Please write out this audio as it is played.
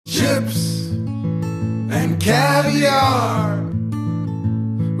chips and caviar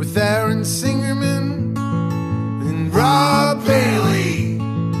with Aaron Singerman and Rob Bailey,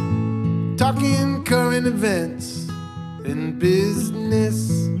 talking current events and business.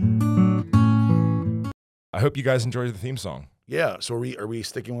 I hope you guys enjoyed the theme song. Yeah. So are we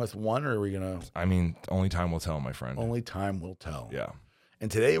sticking with one, or are we gonna? I mean, only time will tell, my friend. Only time will tell. Yeah. And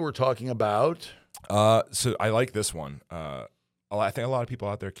today we're talking about. So I like this one. I think a lot of people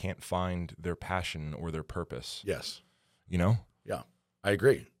out there can't find their passion or their purpose. Yes. You know? Yeah, I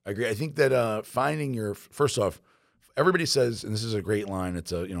agree. I think that finding your, first off, everybody says, and this is a great line.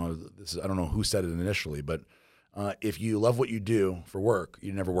 It's I don't know who said it initially, but if you love what you do for work,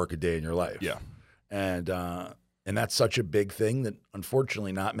 you never work a day in your life. Yeah. And that's such a big thing that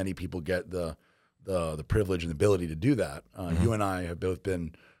unfortunately not many people get the privilege and the ability to do that. You and I have both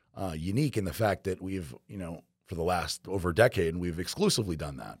been unique in the fact that we've, for the last over a decade, we've exclusively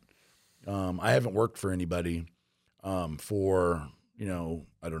done that. I haven't worked for anybody for,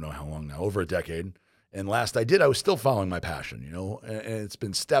 I don't know how long now, over a decade. And last I did, I was still following my passion, and it's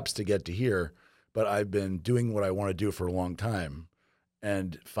been steps to get to here, but I've been doing what I want to do for a long time.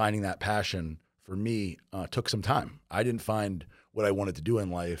 And finding that passion for me took some time. I didn't find what I wanted to do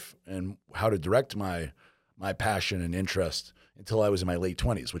in life and how to direct my passion and interest until I was in my late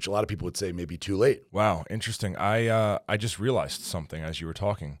 20s, which a lot of people would say maybe too late. Wow, interesting. I just realized something as you were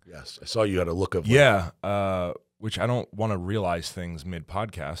talking. Yes, I saw you had a look of which I don't want to realize things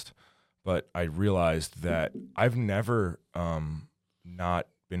mid-podcast, but I realized that I've never not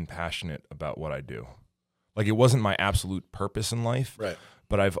been passionate about what I do. Like, it wasn't my absolute purpose in life, right?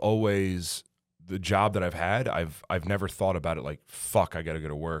 But I've always, the job that I've had, I've never thought about it like, fuck, I got to go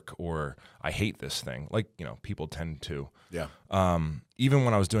to work, or I hate this thing. Like, people tend to. Yeah. Even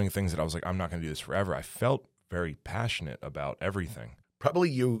when I was doing things that I was like, I'm not going to do this forever, I felt very passionate about everything.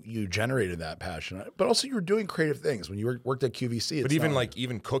 Probably you generated that passion, but also you were doing creative things when you worked at QVC. But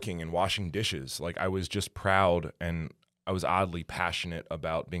even cooking and washing dishes, like, I was just proud, and I was oddly passionate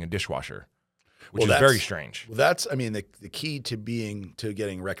about being a dishwasher, which is very strange. Well, that's, the key to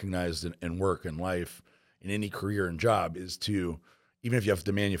getting recognized in work and life, in any career and job, is to, even if you have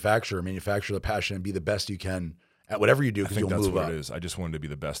to manufacture the passion and be the best you can at whatever you do, because you'll move up. I think that's what it is. I just wanted to be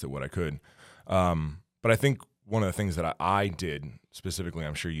the best at what I could. But I think one of the things that I did specifically,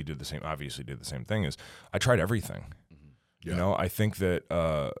 I'm sure you did the same, obviously did the same thing, is I tried everything. Mm-hmm. Yeah. I think that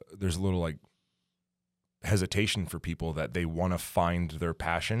there's a little hesitation for people that they want to find their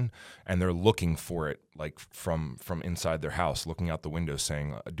passion and they're looking for it, like from inside their house, looking out the window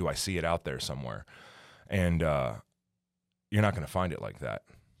saying, do I see it out there somewhere? And you're not going to find it like that.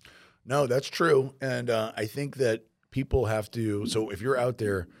 No, that's true. And I think that people have to, so if you're out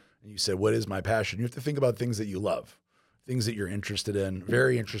there and you say, what is my passion? You have to think about things that you love, things that you're interested in,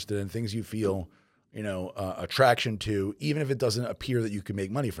 very interested in, things you feel, attraction to, even if it doesn't appear that you can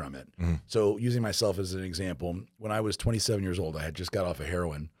make money from it. Mm-hmm. So using myself as an example, when I was 27 years old, I had just got off of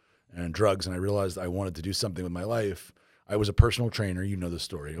heroin and drugs, and I realized I wanted to do something with my life. I was a personal trainer. You know the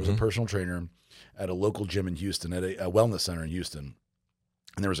story. I was a personal trainer at a local gym in Houston, at a wellness center in Houston.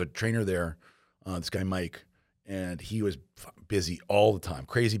 And there was a trainer there, this guy, Mike, and he was busy all the time,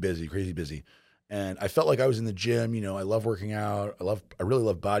 crazy busy. And I felt like I was in the gym. I love working out. I really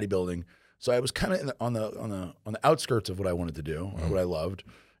love bodybuilding. So I was kind of on the outskirts of what I wanted to do, or what I loved,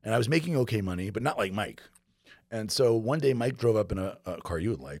 and I was making okay money, but not like Mike. And so one day Mike drove up in a car you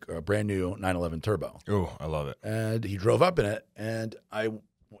would like, a brand new 911 Turbo. Oh, I love it. And he drove up in it, and I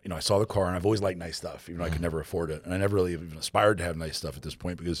saw the car, and I've always liked nice stuff, even though I could never afford it, and I never really even aspired to have nice stuff at this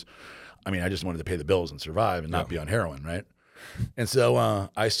point because, I just wanted to pay the bills and survive and not be on heroin, right? And so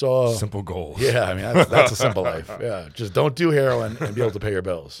I saw simple goals. Yeah, that's a simple life. Yeah, just don't do heroin and be able to pay your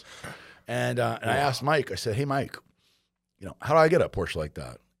bills. And I asked Mike, I said, hey, Mike, how do I get a Porsche like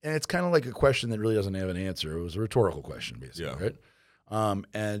that? And it's kind of like a question that really doesn't have an answer. It was a rhetorical question, basically, right?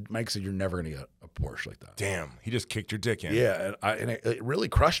 And Mike said, you're never going to get a Porsche like that. Damn, he just kicked your dick in. Yeah, and it really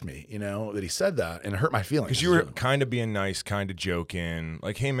crushed me, that he said that, and it hurt my feelings. Because you were kind of being nice, kind of joking,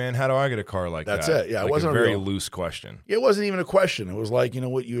 like, hey, man, how do I get a car like that? That's it, yeah. Like, it wasn't a very loose question. It wasn't even a question. It was like,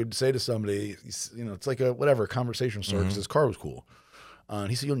 what you would say to somebody, it's like a conversation starter, because his car was cool. And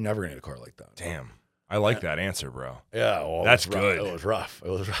he said, you're never going to get a car like that. Damn. I like that answer, bro. Yeah. Well, that's good. It was rough.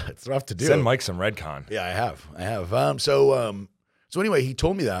 It's rough to do. Send Mike some Redcon. Yeah, I have. So anyway, he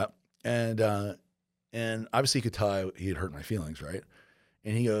told me that, and obviously he could tell he had hurt my feelings, right?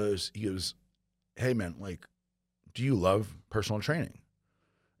 And he goes, hey, man, like, do you love personal training?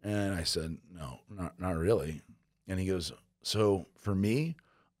 And I said, no, not really. And he goes, so for me,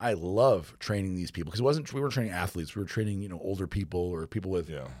 I love training these people because we weren't training athletes. We were training, older people or people with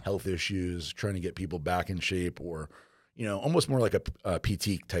health issues, trying to get people back in shape, or, almost more like a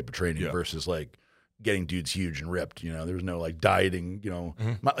PT type of training versus like getting dudes huge and ripped. There was no like dieting.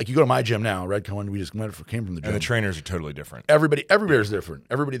 Like you go to my gym now, Red Cohen. We just came from the gym, and the trainers are totally different. Everybody is different.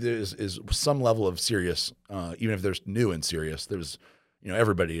 Everybody there is some level of serious, even if there's new and serious. There's,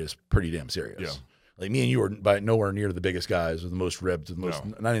 everybody is pretty damn serious. Yeah. Like me and you are by nowhere near the biggest guys or the most ripped,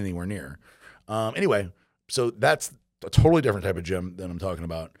 not anywhere near. Anyway, so that's a totally different type of gym than I'm talking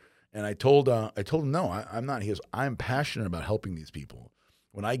about. And I told him, no, I'm not. He goes, I'm passionate about helping these people.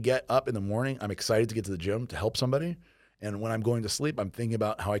 When I get up in the morning, I'm excited to get to the gym to help somebody. And when I'm going to sleep, I'm thinking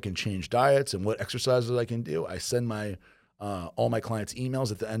about how I can change diets and what exercises I can do. I send all my clients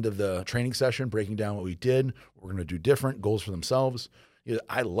emails at the end of the training session, breaking down what we did, what we're going to do different, goals for themselves.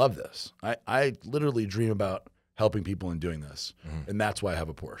 I love this. I literally dream about helping people and doing this. And that's why I have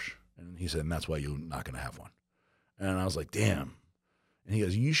a Porsche. And he said, and that's why you're not going to have one. And I was like, damn. And he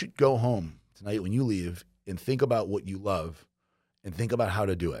goes, you should go home tonight when you leave and think about what you love and think about how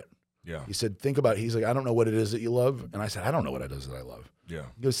to do it. Yeah. He said, he's like, I don't know what it is that you love. And I said, I don't know what it is that I love. Yeah.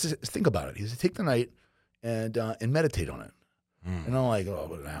 He goes, think about it. He said, take the night and meditate on it. And I'm like, oh,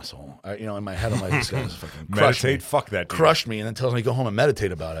 what an asshole. In my head, I'm like, this guy's fucking crushed Meditate? me. Fuck that dude. Crushed me, and then tells me to go home and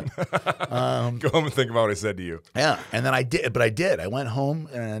meditate about it. Go home and think about what I said to you. Yeah, and then I did, but I did. I went home,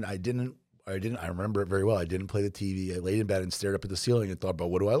 and I remember it very well. I didn't play the TV. I laid in bed and stared up at the ceiling and thought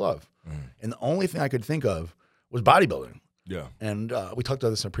about, what do I love? And the only thing I could think of was bodybuilding. Yeah. And we talked about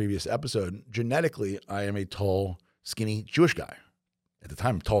this in a previous episode. Genetically, I am a tall, skinny Jewish guy. At the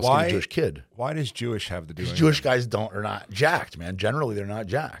time, tall, skinny Jewish kid. Why does Jewish have to do anything? Jewish guys are not jacked, man. Generally, they're not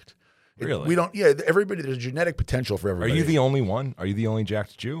jacked. Really? We don't. Yeah, everybody. There's genetic potential for everybody. Are you the only one? Are you the only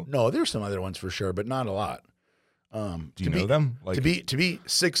jacked Jew? No, there's some other ones for sure, but not a lot. Do you know them? Like to be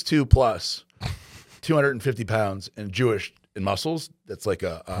 6'2" plus, 250 pounds, and Jewish in muscles. That's like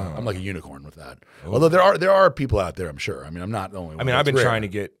I'm like a unicorn with that. Oh. Although there are people out there, I'm sure. I mean, I'm not the only one. I mean, I've been trying to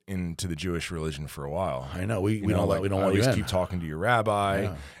get into the Jewish religion for a while. I know we don't want you always in. keep talking to your rabbi.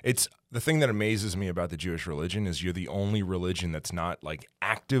 Yeah. It's the thing that amazes me about the Jewish religion is you're the only religion that's not like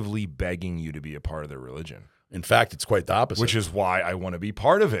actively begging you to be a part of their religion. In fact, it's quite the opposite. Which is why I want to be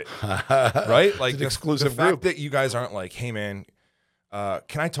part of it. Right? Like an exclusive the fact group. that you guys aren't like, hey man,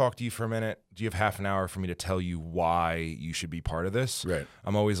 can I talk to you for a minute? Do you have half an hour for me to tell you why you should be part of this? Right.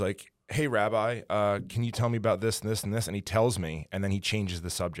 I'm always like, hey, Rabbi, can you tell me about this and this and this? And he tells me, and then he changes the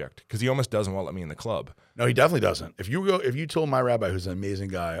subject because he almost doesn't want to let me in the club. No, he definitely doesn't. If you told my rabbi, who's an amazing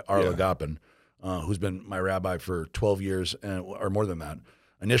guy, Arlo Gopin, who's been my rabbi for 12 years or more than that,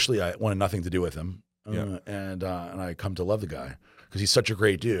 initially I wanted nothing to do with him. And I come to love the guy because he's such a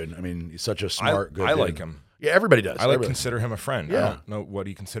great dude. I mean, he's such a smart, good dude. I like him. Yeah, everybody does. I consider him a friend. Yeah. I don't know what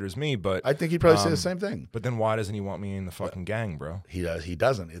he considers me, but I think he'd probably say the same thing. But then why doesn't he want me in the fucking gang, bro? He does. He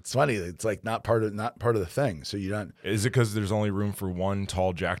doesn't. It's funny. It's like not part of the thing. So you don't. Is it because there's only room for one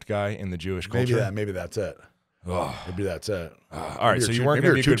tall, jacked guy in the Jewish culture? Maybe that's it. Maybe that's it. All right. So you weren't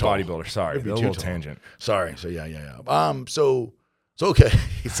going to be a good bodybuilder. Sorry, a little tangent. Sorry. So yeah. So okay.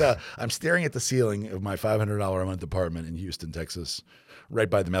 I'm staring at the ceiling of my $500 a month apartment in Houston, Texas, right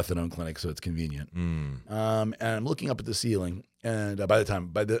by the methadone clinic, so it's convenient. And I'm looking up at the ceiling, and by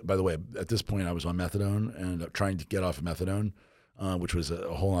the way, at this point, I was on methadone and trying to get off of methadone, which was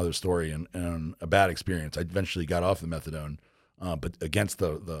a whole other story and a bad experience. I eventually got off the methadone, but against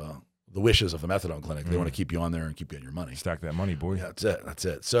the wishes of the methadone clinic, they want to keep you on there and keep getting your money. Stack that money, boy. Yeah, that's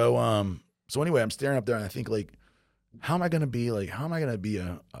it. So anyway, I'm staring up there, and I think like, how am I going to be in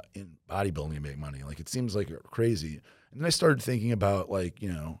bodybuilding and make money? Like, it seems like crazy. And then I started thinking about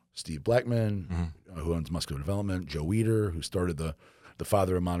Steve Blackman, who owns Muscular Development, Joe Weider, who started the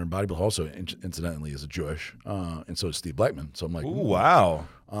father of modern bodybuilding, also incidentally is a Jewish, and so is Steve Blackman. So I'm like, ooh, wow.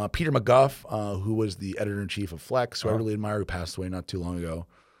 Peter McGuff, who was the editor-in-chief of Flex, who I really admire, who passed away not too long ago,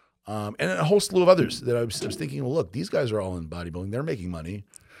 and a whole slew of others that I was thinking, well, look, these guys are all in bodybuilding. They're making money.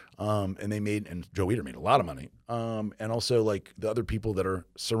 And Joe Weider made a lot of money. And also like the other people that are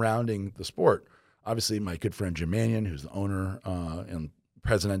surrounding the sport. Obviously, my good friend Jim Mannion, who's the owner and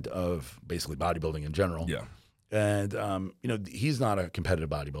president of basically bodybuilding in general. Yeah. And, he's not a competitive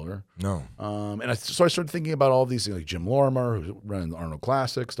bodybuilder. No. And I started thinking about all these things, like Jim Lorimer, who's running the Arnold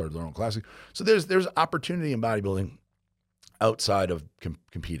Classic, started the Arnold Classic. So there's opportunity in bodybuilding outside of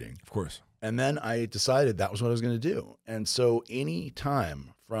competing. Of course. And then I decided that was what I was going to do. And so any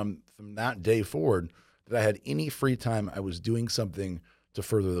time from that day forward that I had any free time, I was doing something to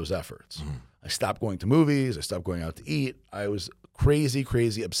further those efforts. I stopped going to movies. I stopped going out to eat. I was crazy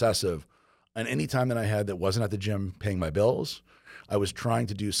obsessive. And any time that I had that wasn't at the gym paying my bills, I was trying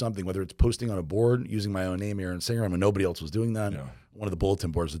to do something, whether it's posting on a board using my own name, Aaron Singer. I mean, nobody else was doing that. Yeah. One of the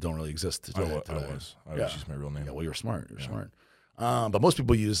bulletin boards that don't really exist today. I was using my real name. Yeah, well, you're smart. You're smart. But most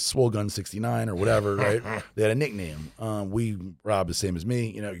people use Swole Gun 69 or whatever, right? They had a nickname. Rob, the same as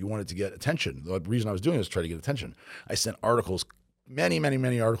me. You wanted to get attention. The reason I was doing it was to try to get attention. I sent articles, many, many,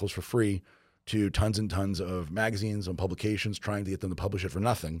 many articles for free to tons and tons of magazines and publications, trying to get them to publish it for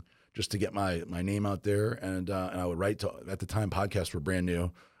nothing, just to get my name out there. And I would write to, at the time, podcasts were brand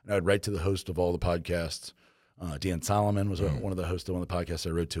new, and I would write to the host of all the podcasts. Dan Solomon was one of the hosts of one of the podcasts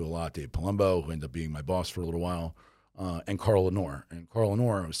I wrote to a lot. Dave Palumbo, who ended up being my boss for a little while, and Carl Lenore. And Carl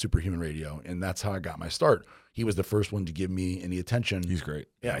Lenore was Superhuman Radio, and that's how I got my start. He was the first one to give me any attention. He's great.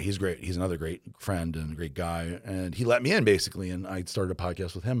 Yeah, he's great. He's another great friend and a great guy. And he let me in, basically, and I started a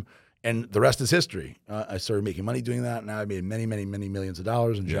podcast with him. And the rest is history. I started making money doing that. Now I made many, many, many millions of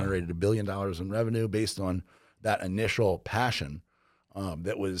dollars and generated $1 billion in revenue based on that initial passion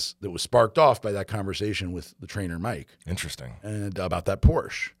that was sparked off by that conversation with the trainer Mike. Interesting. And about that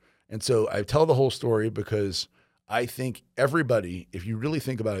Porsche. And so I tell the whole story because I think everybody, if you really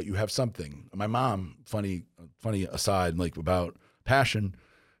think about it, you have something. My mom, funny aside, like about passion,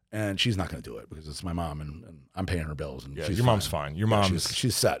 and she's not going to do it because it's my mom and I'm paying her bills. And your mom's fine. Your mom's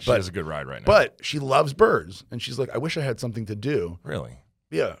she's set. She has a good ride right now. But she loves birds, and she's like, I wish I had something to do. Really?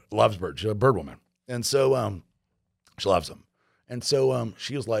 Yeah, loves birds. She's a bird woman, and so she loves them. And so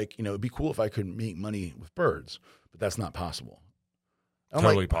she was like, it'd be cool if I could make money with birds, but that's not possible.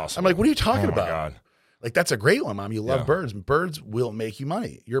 Totally possible. I'm like, what are you talking about? Oh my God. Like, that's a great one, Mom. You love birds. Birds will make you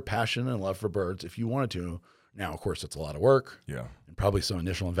money. Your passion and love for birds, if you wanted to. Now, of course, it's a lot of work. Yeah. And probably some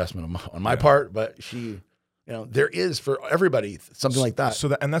initial investment on my part, but she, there is for everybody something like that.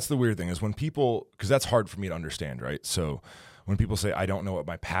 And that's the weird thing is when people, because that's hard for me to understand, right? So when people say, I don't know what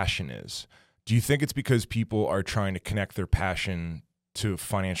my passion is, do you think it's because people are trying to connect their passion to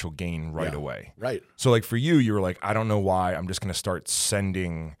financial gain right away? Right. So like for you were like, I don't know why, I'm just going to start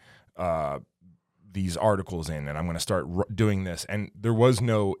sending these articles in and I'm going to start doing this. And there was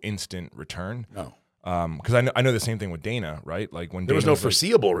no instant return. No. Because I know the same thing with Dana, right? Like when there was no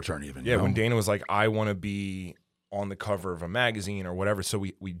foreseeable return even. Yeah, when Dana was like, I want to be on the cover of a magazine or whatever. So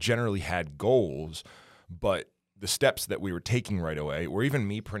we generally had goals, but the steps that we were taking right away, or even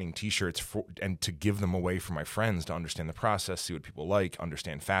me printing T-shirts and to give them away for my friends to understand the process, see what people like,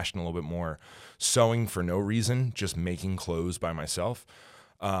 understand fashion a little bit more, sewing for no reason, just making clothes by myself.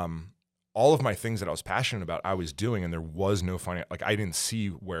 All of my things that I was passionate about, I was doing, and there was no I didn't see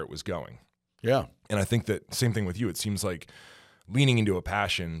where it was going. Yeah. And I think that same thing with you. It seems like leaning into a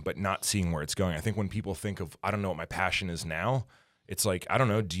passion, but not seeing where it's going. I think when people think of, I don't know what my passion is now, it's like, I don't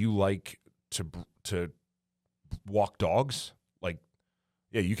know, do you like to walk dogs? Like,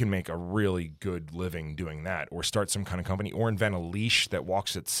 yeah, you can make a really good living doing that, or start some kind of company, or invent a leash that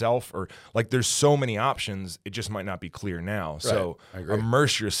walks itself, or like there's so many options. It just might not be clear now. Right. So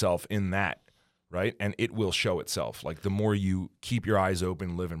immerse yourself in that, right? And it will show itself. Like the more you keep your eyes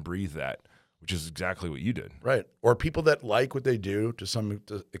open, live and breathe that, which is exactly what you did. Right. Or people that like what they do to some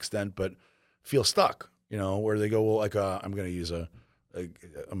extent, but feel stuck, where they go, well, like I'm going to use a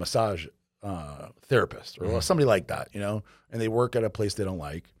massage therapist or somebody like that, and they work at a place they don't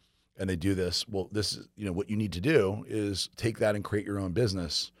like and they do this. Well, this is, what you need to do is take that and create your own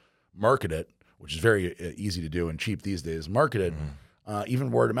business, market it, which is very easy to do and cheap these days, market it, even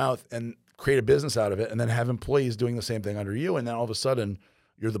word of mouth, and create a business out of it, and then have employees doing the same thing under you. And then all of a sudden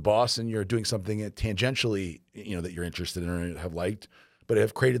you're the boss and you're doing something tangentially, that you're interested in or have liked, but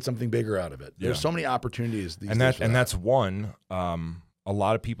have created something bigger out of it. There's so many opportunities these days. That's one. A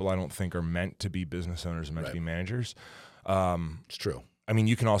lot of people I don't think are meant to be business owners and meant to be managers. It's true. I mean,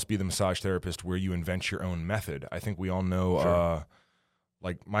 you can also be the massage therapist where you invent your own method. I think we all know,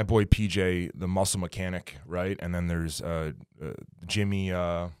 like my boy PJ, the muscle mechanic, right? And then there's Jimmy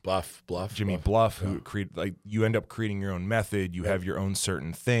Bluff, who you end up creating your own method. You have your own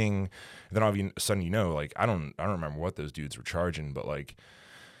certain thing. And then all of a sudden, like I don't remember what those dudes were charging, but like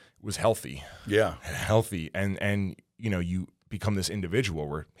it was healthy. Yeah, healthy, and you become this individual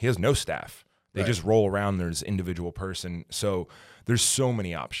where he has no staff. They just roll around. There's individual person. So there's so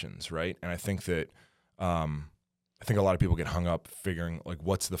many options, right? And I think that a lot of people get hung up figuring like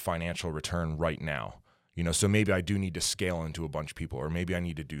what's the financial return right now. So maybe I do need to scale into a bunch of people, or maybe I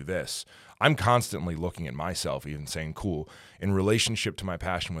need to do this. I'm constantly looking at myself, even saying, cool, in relationship to my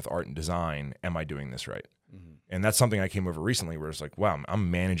passion with art and design, am I doing this right? Mm-hmm. And that's something I came over recently where it's like, wow,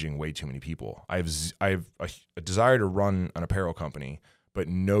 I'm managing way too many people. I have a desire to run an apparel company, but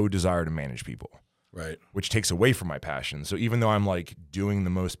no desire to manage people. Right. Which takes away from my passion. So even though I'm like doing the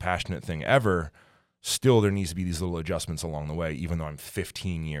most passionate thing ever, still there needs to be these little adjustments along the way, even though I'm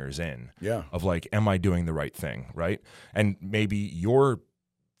 15 years in. Yeah. Of like, am I doing the right thing, right? And maybe you're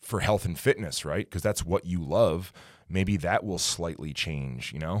for health and fitness, right? Because that's what you love. Maybe that will slightly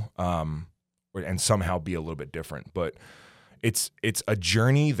change, and somehow be a little bit different. But it's a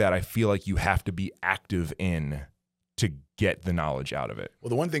journey that I feel like you have to be active in to get the knowledge out of it. Well,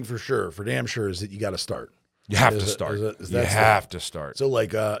 the one thing for damn sure, is that you got to start. You have to start. You have to start. So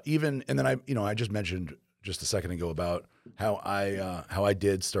like and then I just mentioned just a second ago about how I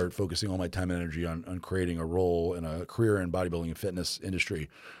did start focusing all my time and energy on creating a role in a career in bodybuilding and fitness industry,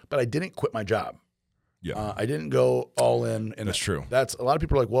 but I didn't quit my job. Yeah, I didn't go all in. And that's true. That's a lot of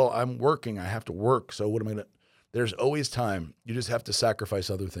people are like, well, I'm working. I have to work. So what am I going to? There's always time. You just have to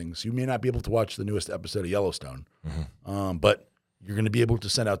sacrifice other things. You may not be able to watch the newest episode of Yellowstone, but you're going to be able to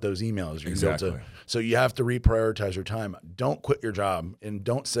send out those emails. You're gonna be able to, so you have to reprioritize your time. Don't quit your job, and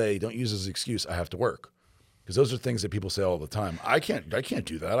don't use as an excuse, I have to work. Because those are things that people say all the time. I can't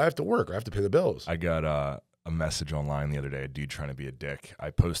do that. I have to work. I have to pay the bills. I got a message online the other day, a dude trying to be a dick.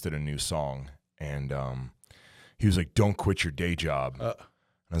 I posted a new song, and he was like, don't quit your day job.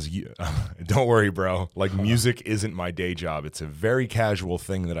 I was like, don't worry, bro. Like, music isn't my day job. It's a very casual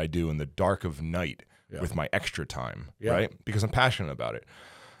thing that I do in the dark of night with my extra time, right? Because I'm passionate about it.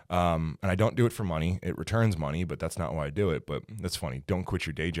 And I don't do it for money. It returns money, but that's not why I do it. But that's funny. Don't quit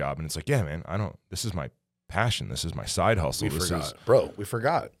your day job. And it's like, yeah, man, this is my passion. This is my side hustle. We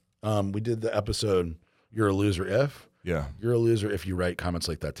forgot. We did the episode, You're a Loser If. Yeah. You're a loser if you write comments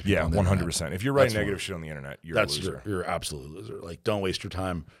like that to people. Yeah, 100%. If you're writing negative shit on the internet, you're a loser. You're absolutely a loser. Like, don't waste your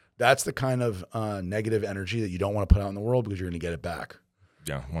time. That's the kind of negative energy that you don't want to put out in the world, because you're going to get it back.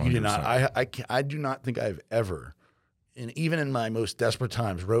 Yeah, 100%. You do not. I do not think I've ever, and even in my most desperate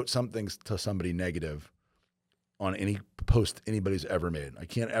times, wrote something to somebody negative on any post anybody's ever made. I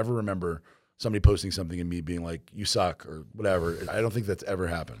can't ever remember somebody posting something and me being like, you suck or whatever. I don't think that's ever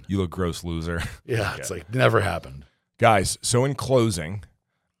happened. You look gross, loser. Yeah, it's like never happened. Guys, so in closing,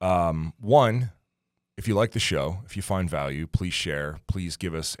 one, if you like the show, if you find value, please share. Please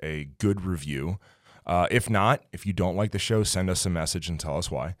give us a good review. If not, if you don't like the show, send us a message and tell us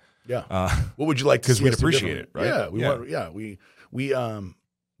why. Yeah. What would you like to see? Because we'd appreciate it, right? Yeah. We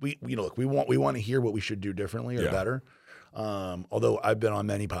want to hear what we should do differently or better. Although I've been on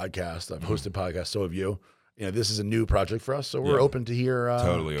many podcasts, I've hosted podcasts, so have you. You know, this is a new project for us, so we're open to hear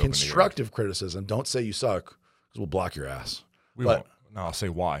constructive criticism. Don't say you suck, because we'll block your ass. We won't. No, I'll say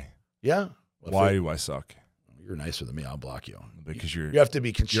why. Yeah. Why do I suck? You're nicer than me. I'll block you. Because you have to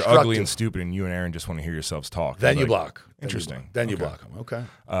be constructive. You're ugly and stupid, and you and Aaron just want to hear yourselves talk. Then you block. Interesting. Then you block them. Okay.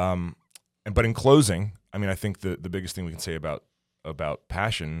 But in closing, I mean, I think the biggest thing we can say about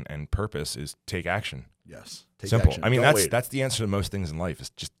passion and purpose is take action. Yes. Simple. Action. I mean, that's the answer to most things in life, is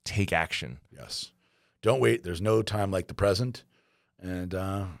just take action. Yes. Don't wait. There's no time like the present, and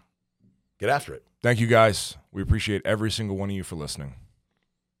get after it. Thank you, guys. We appreciate every single one of you for listening.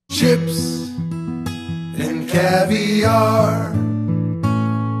 Chips and caviar.